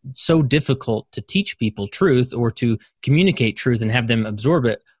 it's so difficult to teach people truth or to communicate truth and have them absorb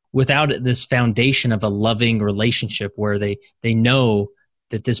it without this foundation of a loving relationship where they know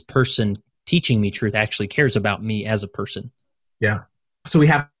that this person teaching me truth actually cares about me as a person. Yeah. So we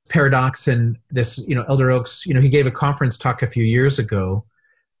have paradox, and this, Elder Oaks, he gave a conference talk a few years ago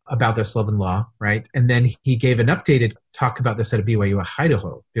about this love and law, right? And then he gave an updated talk about this at a BYU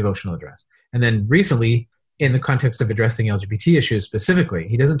Idaho devotional address. And then recently, in the context of addressing LGBT issues specifically,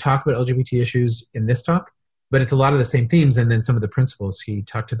 he doesn't talk about LGBT issues in this talk, but it's a lot of the same themes and then some of the principles he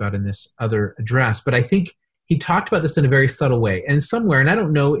talked about in this other address. But I think he talked about this in a very subtle way. And somewhere, and I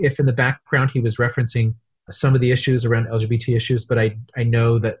don't know if in the background he was referencing some of the issues around LGBT issues, but I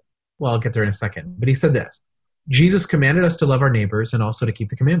know that, well, I'll get there in a second. But he said this: Jesus commanded us to love our neighbors and also to keep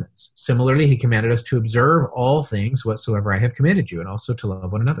the commandments. Similarly, he commanded us to observe all things whatsoever I have commanded you, and also to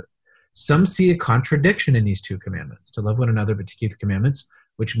love one another. Some see a contradiction in these two commandments, to love one another but to keep the commandments,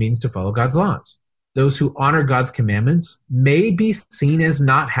 which means to follow God's laws. Those who honor God's commandments may be seen as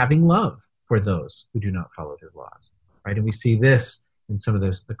not having love for those who do not follow his laws, right? And we see this in some of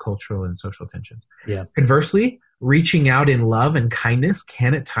the cultural and social tensions. Yeah. Conversely, reaching out in love and kindness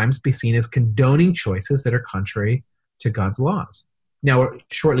can at times be seen as condoning choices that are contrary to God's laws. Now,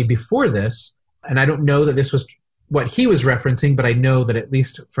 shortly before this, and I don't know that this was what he was referencing, but I know that at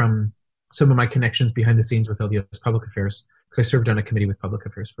least from some of my connections behind the scenes with LDS Public Affairs, because I served on a committee with Public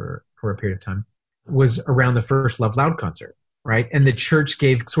Affairs for a period of time, was around the first Love Loud concert, right? And the church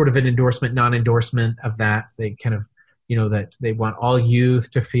gave sort of an endorsement, non-endorsement of that. They kind of, that they want all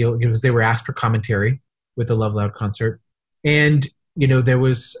youth to feel, because they were asked for commentary with the Love Loud concert. And, there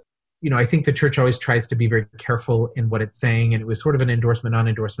was, I think the church always tries to be very careful in what it's saying, and it was sort of an endorsement,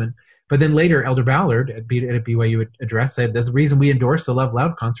 non-endorsement. But then later, Elder Ballard at a BYU address said, the reason we endorsed the Love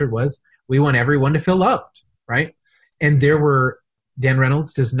Loud concert was we want everyone to feel loved, right? And Dan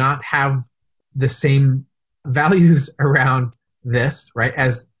Reynolds does not have the same values around this, right,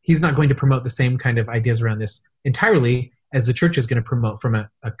 as he's not going to promote the same kind of ideas around this entirely as the church is going to promote from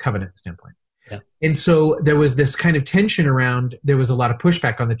a covenant standpoint. Yeah. And so there was this kind of tension around, there was a lot of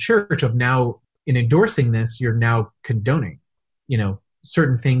pushback on the church of now, in endorsing this, you're now condoning,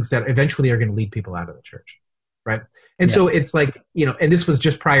 certain things that eventually are going to lead people out of the church, right? And so it's like, and this was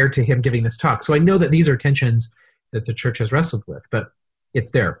just prior to him giving this talk. So I know that these are tensions that the church has wrestled with, but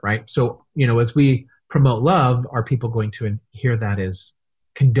it's there, right? So, as we promote love, are people going to hear that as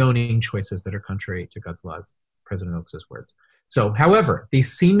condoning choices that are contrary to God's laws? President Oaks' words. So, however,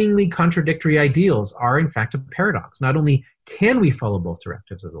 these seemingly contradictory ideals are in fact a paradox. Not only can we follow both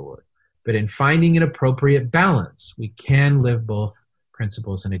directives of the Lord, but in finding an appropriate balance, we can live both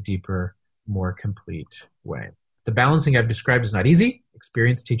principles in a deeper, more complete way. The balancing I've described is not easy.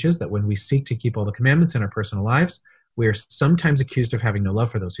 Experience teaches that when we seek to keep all the commandments in our personal lives, we are sometimes accused of having no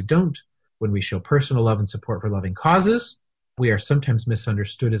love for those who don't. When we show personal love and support for loving causes, we are sometimes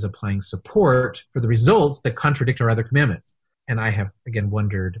misunderstood as applying support for the results that contradict our other commandments. And I have, again,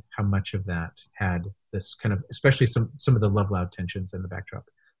 wondered how much of that had this kind of, especially some of the love loud tensions in the backdrop,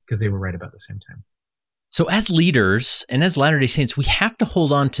 because they were right about the same time. So as leaders and as Latter-day Saints, we have to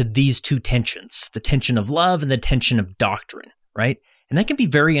hold on to these two tensions, the tension of love and the tension of doctrine, right? And that can be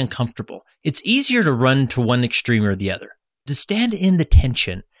very uncomfortable. It's easier to run to one extreme or the other. To stand in the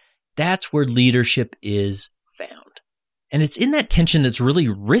tension, that's where leadership is found. And it's in that tension that's really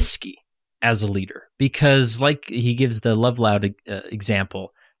risky as a leader, because like he gives the love loud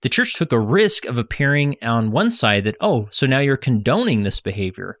example, the church took a risk of appearing on one side that, so now you're condoning this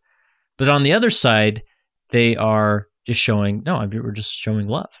behavior. But on the other side, they are just showing, we're just showing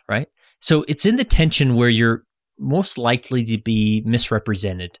love, right? So it's in the tension where you're most likely to be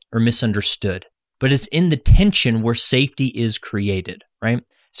misrepresented or misunderstood, but it's in the tension where safety is created, right?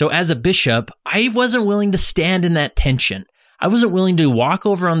 So as a bishop, I wasn't willing to stand in that tension. I wasn't willing to walk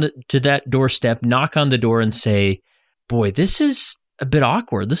over to that doorstep, knock on the door and say, boy, this is a bit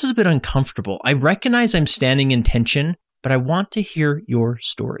awkward. This is a bit uncomfortable. I recognize I'm standing in tension, but I want to hear your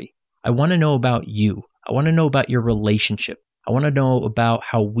story. I want to know about you. I want to know about your relationship. I want to know about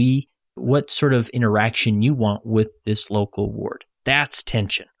what sort of interaction you want with this local ward. That's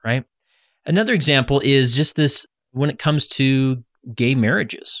tension, right? Another example is just this when it comes to gay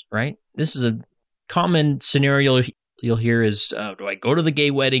marriages, right? This is a common scenario you'll hear is, do I go to the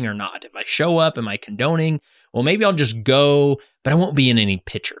gay wedding or not? If I show up, am I condoning? Well, maybe I'll just go, but I won't be in any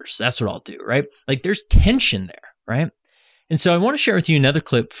pictures. That's what I'll do, right? Like there's tension there, right? And so I want to share with you another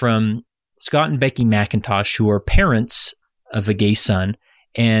clip from Scott and Becky McIntosh, who are parents of a gay son,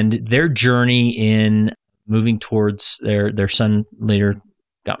 and their journey in moving towards their son later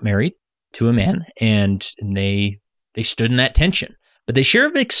got married to a man, and they stood in that tension. But they share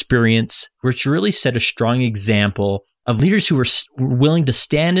an experience which really set a strong example of leaders who were willing to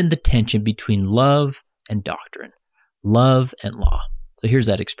stand in the tension between love and doctrine, love and law. So here's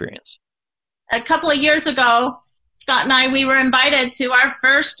that experience. A couple of years ago, Scott and I, we were invited to our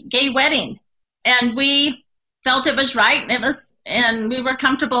first gay wedding, and we felt it was right, and we were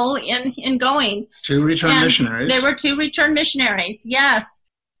comfortable in going. Two return missionaries. There were two return missionaries, yes.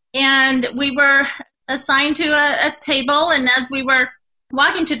 And we were assigned to a table, and as we were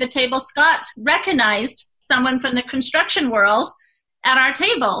walking to the table, Scott recognized someone from the construction world at our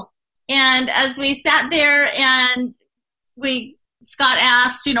table. And as we sat there, and Scott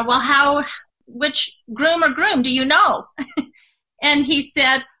asked, which groom or groom do you know? And he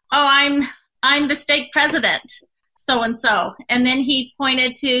said, I'm the stake president, so-and-so. And then he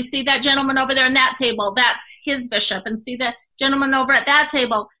pointed to, see that gentleman over there on that table, that's his bishop. And see the gentleman over at that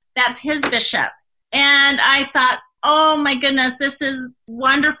table, that's his bishop. And I thought, oh my goodness, this is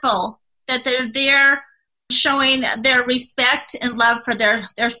wonderful that they're there showing their respect and love for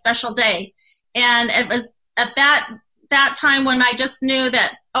their special day. And it was at that time when I just knew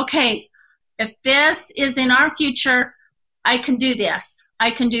that, okay, if this is in our future, I can do this.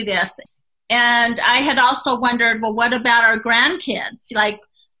 And I had also wondered, well, what about our grandkids? Like,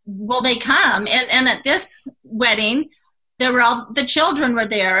 will they come? And at this wedding, the children were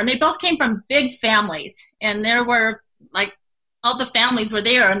there, and they both came from big families. And there were, like, all the families were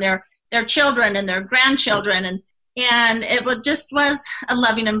there, and their children and their grandchildren. And it was a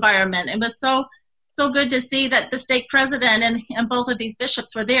loving environment. It was so good to see that the stake president and both of these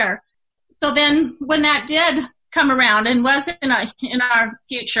bishops were there. So then when that did come around and was in our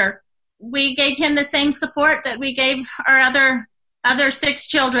future, we gave him the same support that we gave our other 6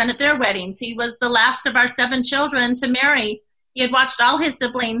 children at their weddings. He was the last of our 7 children to marry. He had watched all his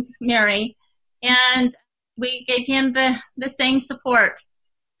siblings marry, and we gave him the same support.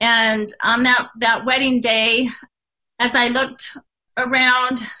 And on that wedding day, as I looked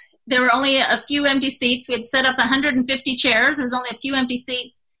around there were only a few empty seats. We had set up 150 chairs. There was only a few empty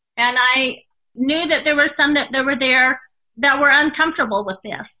seats. And I knew that there were some that were there that were uncomfortable with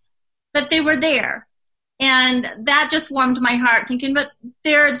this, but they were there. And that just warmed my heart, thinking, but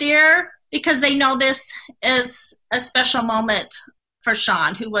they're there because they know this is a special moment for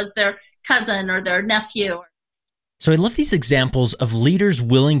Sean, who was their cousin or their nephew. So I love these examples of leaders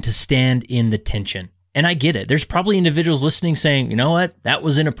willing to stand in the tension. And I get it. There's probably individuals listening saying, you know what, that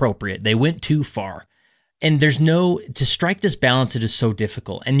was inappropriate. They went too far. And to strike this balance, it is so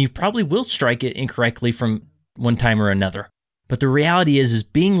difficult. And you probably will strike it incorrectly from one time or another. But the reality is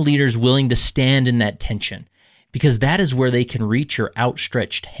being leaders willing to stand in that tension, because that is where they can reach your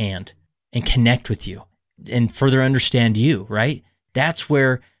outstretched hand and connect with you and further understand you, right? That's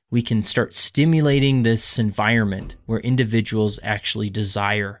where we can start stimulating this environment where individuals actually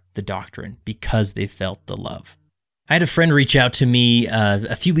desire the doctrine because they felt the love. I had a friend reach out to me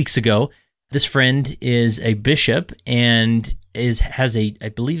a few weeks ago. This friend is a bishop and has I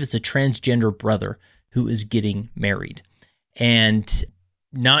believe it's a transgender brother who is getting married. And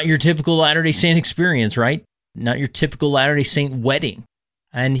not your typical Latter-day Saint experience, right? Not your typical Latter-day Saint wedding.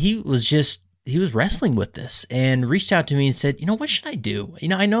 And he was wrestling with this and reached out to me and said, what should I do?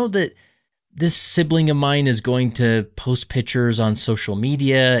 I know that this sibling of mine is going to post pictures on social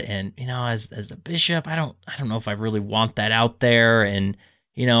media, and, as the bishop, I don't know if I really want that out there. And,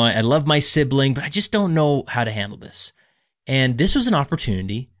 I love my sibling, but I just don't know how to handle this. And this was an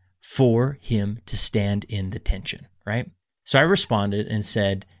opportunity for him to stand in the tension, right? So I responded and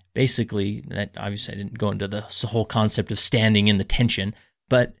said, basically, that obviously I didn't go into the whole concept of standing in the tension,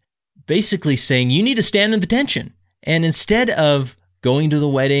 but basically saying you need to stand in the tension. And instead of going to the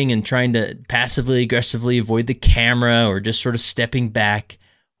wedding and trying to passively aggressively avoid the camera or just sort of stepping back,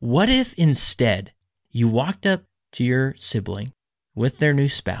 what if instead you walked up to your sibling with their new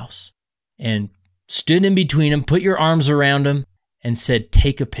spouse and stood in between them, put your arms around them, and said,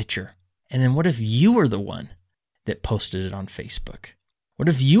 take a picture? And then what if you were the one that posted it on Facebook? What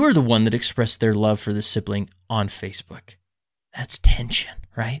if you were the one that expressed their love for the sibling on Facebook? That's tension,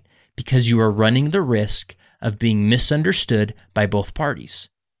 right? Because you are running the risk of being misunderstood by both parties.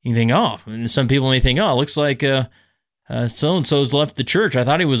 You think, some people may think, it looks like so-and-so's left the church. I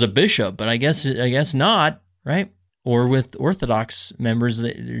thought he was a bishop, but I guess not, right? Or with Orthodox members,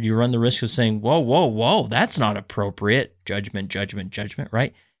 you run the risk of saying, whoa, that's not appropriate. Judgment,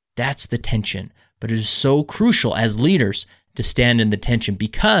 right? That's the tension. But it is so crucial as leaders to stand in the tension,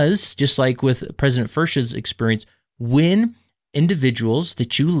 because just like with President Fursh's experience, when individuals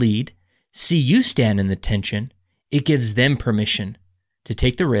that you lead see you stand in the tension, it gives them permission to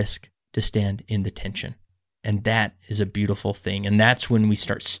take the risk to stand in the tension. And that is a beautiful thing. And that's when we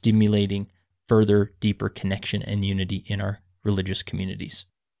start stimulating further, deeper connection and unity in our religious communities.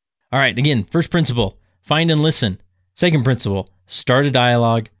 All right, again, first principle, find and listen. Second principle, start a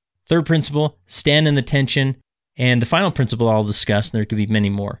dialogue. Third principle, stand in the tension. And the final principle I'll discuss, and there could be many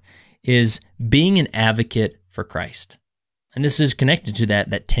more, is being an advocate for Christ. And this is connected to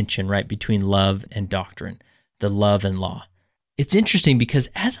that tension, right, between love and doctrine, the love and law. It's interesting because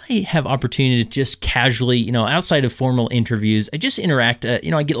as I have opportunity to just casually, outside of formal interviews, I just interact, I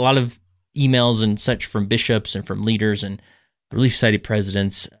get a lot of emails and such from bishops and from leaders and Relief Society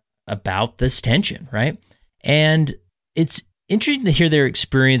presidents about this tension, right? And it's interesting to hear their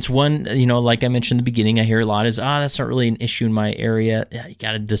experience. One, like I mentioned in the beginning, I hear a lot is, that's not really an issue in my area. Yeah, you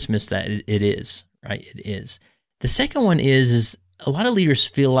got to dismiss that. It is, right? It is. The second one is a lot of leaders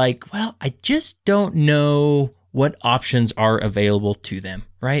feel like, I just don't know what options are available to them,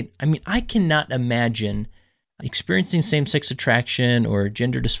 right? I mean, I cannot imagine experiencing same-sex attraction or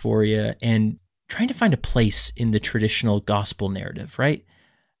gender dysphoria and trying to find a place in the traditional gospel narrative, right?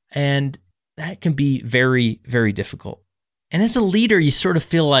 And that can be very, very difficult. And as a leader, you sort of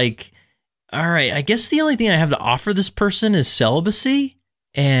feel like, all right, I guess the only thing I have to offer this person is celibacy,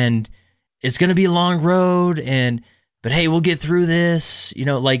 and it's going to be a long road, but hey, we'll get through this.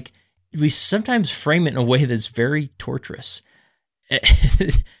 We sometimes frame it in a way that's very torturous.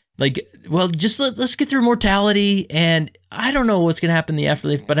 Just let's get through mortality, and I don't know what's going to happen in the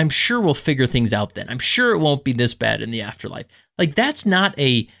afterlife, but I'm sure we'll figure things out then. I'm sure it won't be this bad in the afterlife. That's not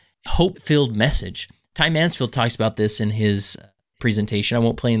a hope-filled message. Ty Mansfield talks about this in his presentation. I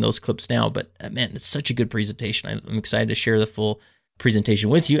won't play in those clips now, but man, it's such a good presentation. I'm excited to share the full presentation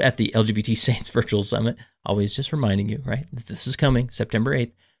with you at the LGBT Saints Virtual Summit. Always just reminding you, right, that this is coming September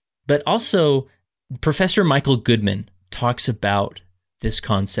 8th. But also, Professor Michael Goodman talks about this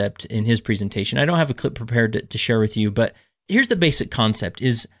concept in his presentation. I don't have a clip prepared to share with you, but here's the basic concept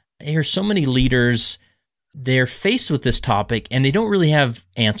is I hear so many leaders they're faced with this topic and they don't really have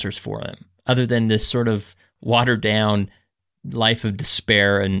answers for them other than this sort of watered down life of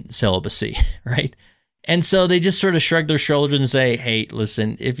despair and celibacy, right? And so they just sort of shrug their shoulders and say, hey,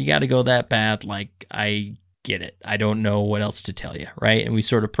 listen, if you got to go that path, like, I get it. I don't know what else to tell you, right? And we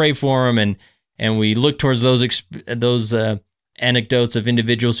sort of pray for them and we look towards those anecdotes of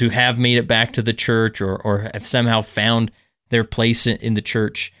individuals who have made it back to the church or have somehow found their place in the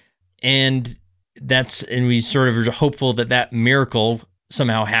church. And we sort of are hopeful that miracle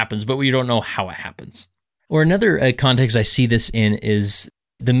somehow happens, but we don't know how it happens. Or another context I see this in is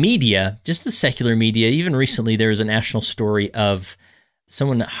the media, just the secular media. Even recently, there was a national story of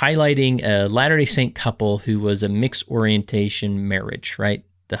someone highlighting a Latter-day Saint couple who was a mixed orientation marriage, right?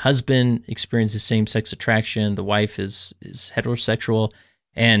 The husband experiences same-sex attraction, the wife is heterosexual,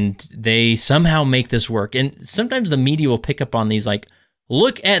 and they somehow make this work. And sometimes the media will pick up on these like,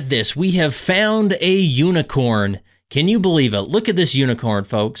 look at this, we have found a unicorn. Can you believe it? Look at this unicorn,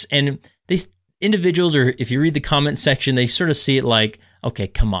 folks. And these individuals, or if you read the comment section, they sort of see it like, okay,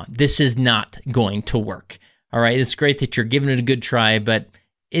 come on, this is not going to work. All right, it's great that you're giving it a good try, but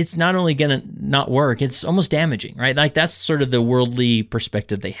it's not only going to not work, it's almost damaging, right? Like that's sort of the worldly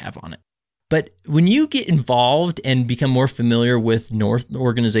perspective they have on it. But when you get involved and become more familiar with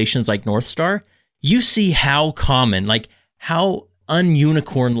organizations like North Star, you see how common, like how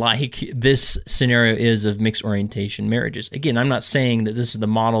un-unicorn-like this scenario is of mixed orientation marriages. Again, I'm not saying that this is the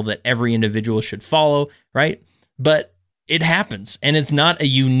model that every individual should follow, right? But it happens, and it's not a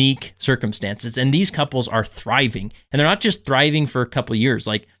unique circumstance. And these couples are thriving, and they're not just thriving for a couple of years,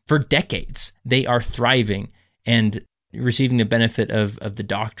 like for decades. They are thriving and receiving the benefit of the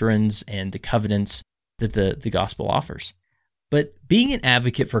doctrines and the covenants that the gospel offers. But being an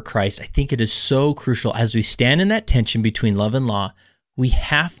advocate for Christ, I think it is so crucial as we stand in that tension between love and law. We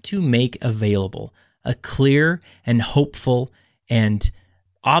have to make available a clear and hopeful and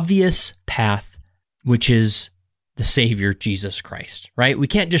obvious path, which is the Savior, Jesus Christ, right? We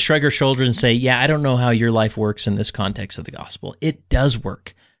can't just shrug our shoulders and say, yeah, I don't know how your life works in this context of the gospel. It does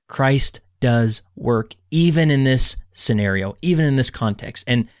work. Christ does work, even in this scenario, even in this context.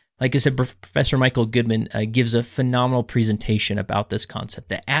 And like I said, Professor Michael Goodman gives a phenomenal presentation about this concept,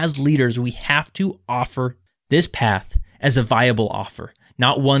 that as leaders, we have to offer this path as a viable offer,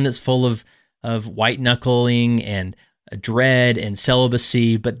 not one that's full of white-knuckling and dread and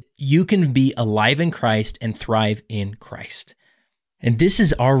celibacy, but you can be alive in Christ and thrive in Christ. And this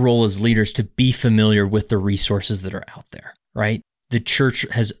is our role as leaders, to be familiar with the resources that are out there, right? The church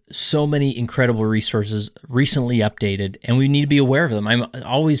has so many incredible resources recently updated, and we need to be aware of them. I'm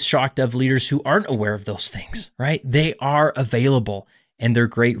always shocked of leaders who aren't aware of those things, right? They are available, and they're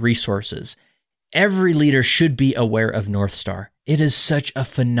great resources. Every leader should be aware of North Star. It is such a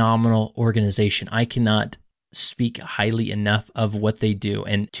phenomenal organization. I cannot speak highly enough of what they do,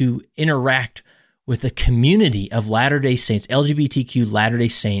 and to interact with a community of Latter-day Saints, LGBTQ Latter-day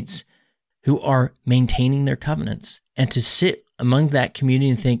Saints, who are maintaining their covenants, and to sit among that community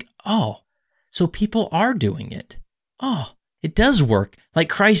and think, oh, so people are doing it. Oh, it does work. Like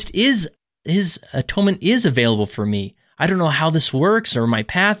Christ is, his atonement is available for me. I don't know how this works or my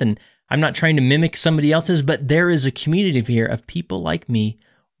path, and I'm not trying to mimic somebody else's, but there is a community here of people like me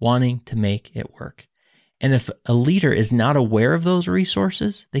wanting to make it work. And if a leader is not aware of those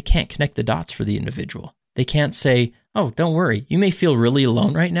resources, they can't connect the dots for the individual. They can't say, oh, don't worry, you may feel really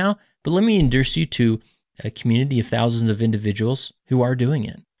alone right now, but let me introduce you to a community of thousands of individuals who are doing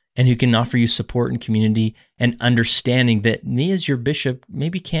it and who can offer you support and community and understanding that me as your bishop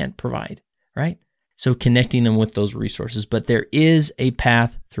maybe can't provide, right? So connecting them with those resources. But there is a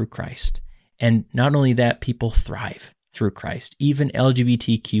path through Christ. And not only that, people thrive through Christ, even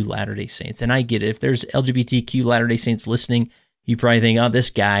LGBTQ Latter-day Saints. And I get it. If there's LGBTQ Latter-day Saints listening, you probably think, oh,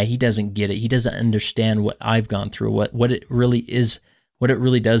 this guy, he doesn't get it. He doesn't understand what I've gone through, what it really is, what it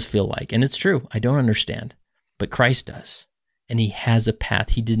really does feel like. And it's true. I don't understand, but Christ does. And he has a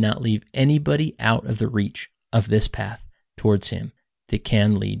path. He did not leave anybody out of the reach of this path towards him that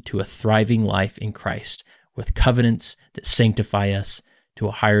can lead to a thriving life in Christ with covenants that sanctify us to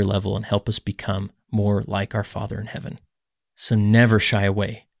a higher level and help us become more like our Father in heaven. So never shy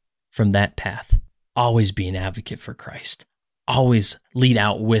away from that path. Always be an advocate for Christ. Always lead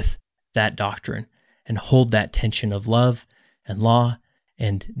out with that doctrine and hold that tension of love and law,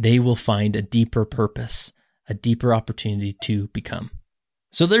 and they will find a deeper purpose, a deeper opportunity to become.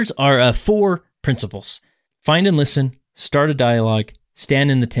 So there's our 4 principles. Find and listen, start a dialogue,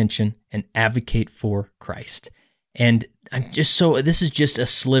 stand in the tension, and advocate for Christ. And this is just a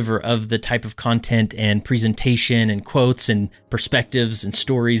sliver of the type of content and presentation and quotes and perspectives and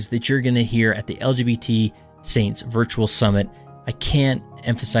stories that you're going to hear at the LGBT Saints Virtual Summit. I can't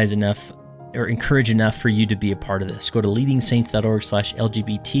emphasize enough or encourage enough for you to be a part of this. Go to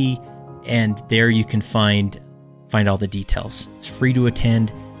leadingsaints.org/LGBT, and there you can find all the details. It's free to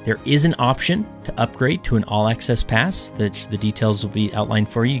attend. There is an option to upgrade to an all-access pass. The details will be outlined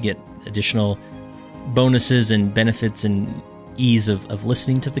for you. You get additional bonuses and benefits and ease of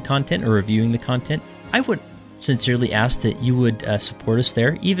listening to the content or reviewing the content. I would sincerely ask that you would support us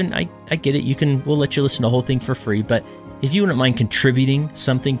there. Even I get it. We'll let you listen to the whole thing for free, but if you wouldn't mind contributing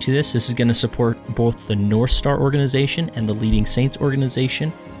something to this is going to support both the North Star organization and the Leading Saints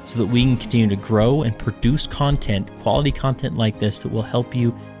organization, so that we can continue to grow and produce content, quality content like this that will help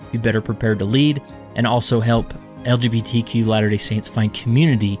you be better prepared to lead and also help LGBTQ Latter-day Saints find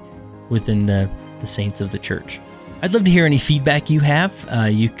community within the saints of the church. I'd love to hear any feedback you have.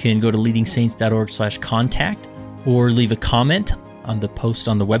 You can go to leadingsaints.org/contact or leave a comment on the post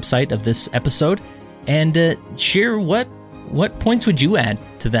on the website of this episode and share what points would you add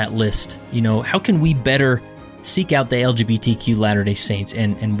to that list. How can we better seek out the LGBTQ Latter-day Saints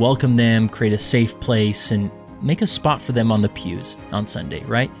and welcome them, create a safe place, and make a spot for them on the pews on Sunday,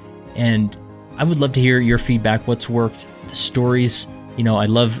 right? And I would love to hear your feedback, what's worked, the stories. I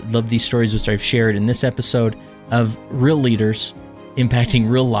love these stories which I've shared in this episode of real leaders impacting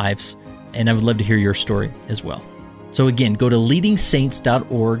real lives, and I would love to hear your story as well. So again, go to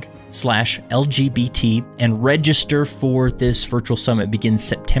leadingsaints.org/LGBT and register for this virtual summit. It begins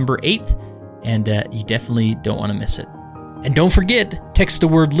September 8th, and you definitely don't want to miss it. And don't forget, text the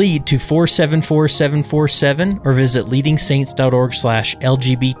word LEAD to 474747 or visit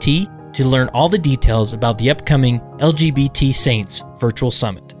leadingsaints.org/LGBT to learn all the details about the upcoming LGBT Saints Virtual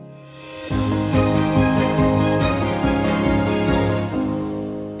Summit.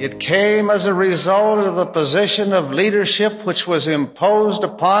 It came as a result of the position of leadership which was imposed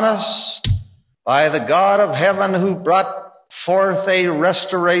upon us by the God of heaven, who brought forth a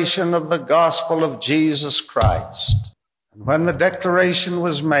restoration of the gospel of Jesus Christ. And when the declaration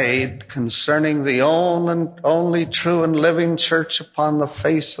was made concerning the only true and living church upon the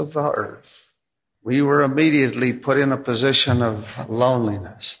face of the earth, we were immediately put in a position of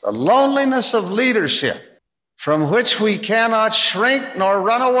loneliness, the loneliness of leadership, from which we cannot shrink nor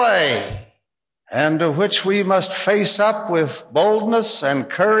run away, and to which we must face up with boldness and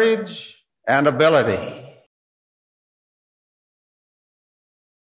courage and ability.